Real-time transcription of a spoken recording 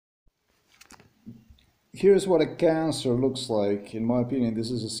Here's what a cancer looks like. In my opinion,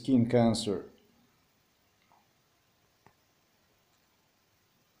 this is a skin cancer.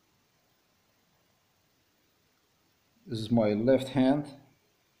 This is my left hand,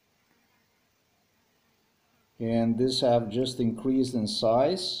 and this have just increased in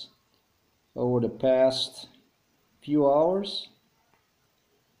size over the past few hours.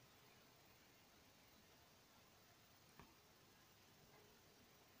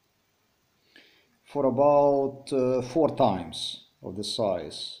 For about 4 times of the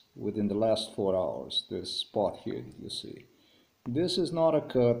size within the last 4 hours. This spot here that you see. This is not a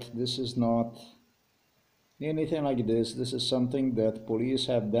cut, this is not anything like this. This is something that police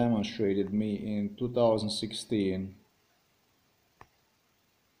have demonstrated me in 2016,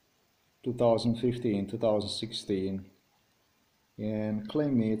 2015, 2016, and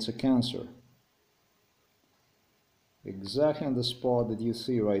claim me it's a cancer. Exactly on the spot that you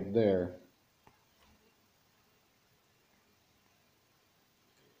see right there.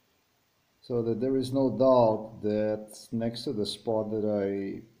 So that there is no doubt that next to the spot that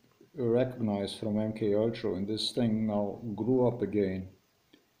I recognize from MK Ultra, and this thing now grew up again.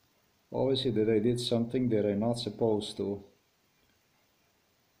 Obviously that I did something that I'm not supposed to.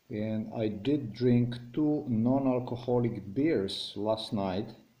 And I did drink 2 non-alcoholic beers last night.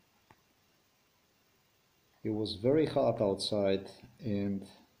 It was very hot outside and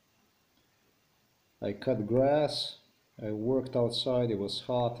I cut grass. I worked outside, it was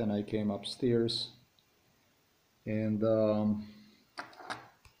hot, and I came upstairs and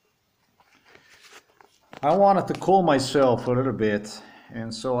I wanted to cool myself a little bit,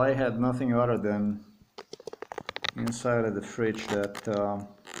 and so I had nothing other than inside of the fridge that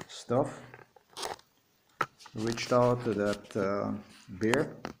stuff. Reached out to that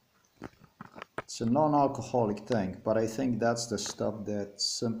beer. It's a non-alcoholic thing, but I think that's the stuff that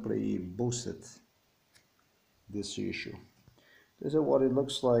simply boosted this issue. This is what it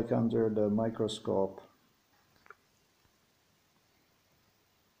looks like under the microscope.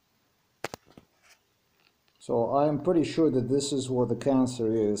 So I am pretty sure that this is what the cancer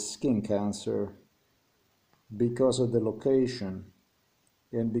is, skin cancer, because of the location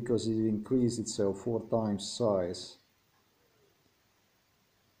and because it increased itself 4 times size.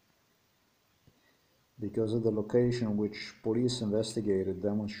 Because of the location which police investigated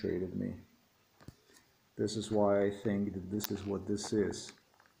demonstrated me. This is why I think that this is what this is.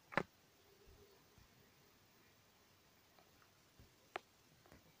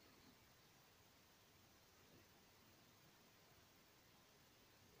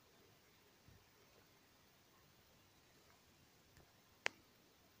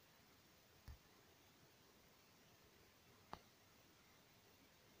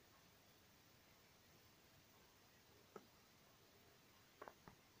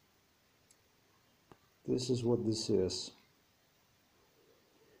 This is what this is.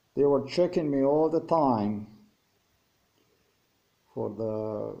 They were checking me all the time for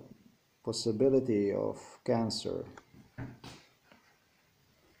the possibility of cancer.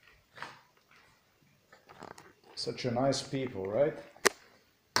 Such a nice people, right?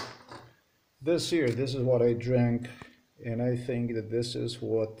 This is what I drank, and I think that this is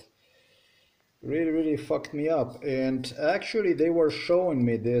what really fucked me up. And actually they were showing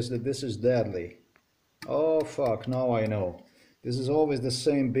me that this is deadly. Oh fuck, now I know. This is always the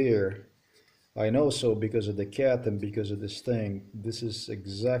same beer. I know so because of the cat and because of this thing. This is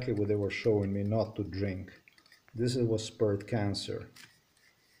exactly what they were showing me not to drink. This is what spurred cancer.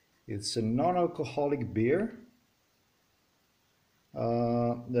 It's a non-alcoholic beer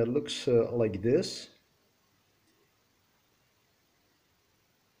that looks like this.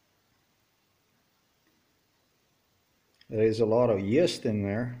 There is a lot of yeast in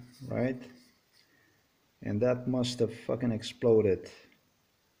there, right? And that must have fucking exploded.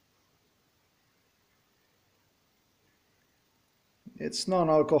 It's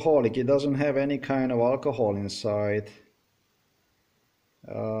non-alcoholic. It doesn't have any kind of alcohol inside.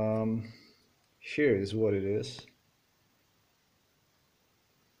 Here is what it is.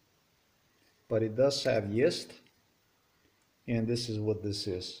 But it does have yeast. And this is what this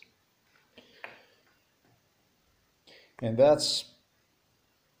is. And that's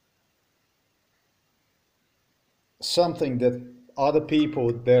something that other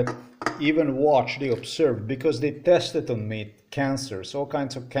people that even watch, they observed, because they tested on me cancers, all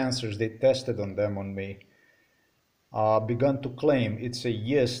kinds of cancers, they tested on them on me. Begun to claim it's a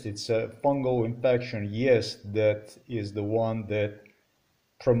yeast, it's a fungal infection yeast that is the one that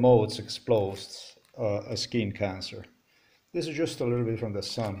promotes, explodes a skin cancer. This is just a little bit from the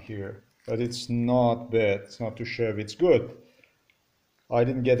sun here, but it's not bad, it's not too shabby, it's good. I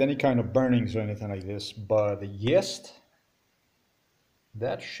didn't get any kind of burnings or anything like this, but the yeast,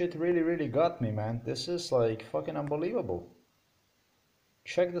 that shit really got me, man. This is like fucking unbelievable.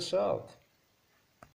 Check this out.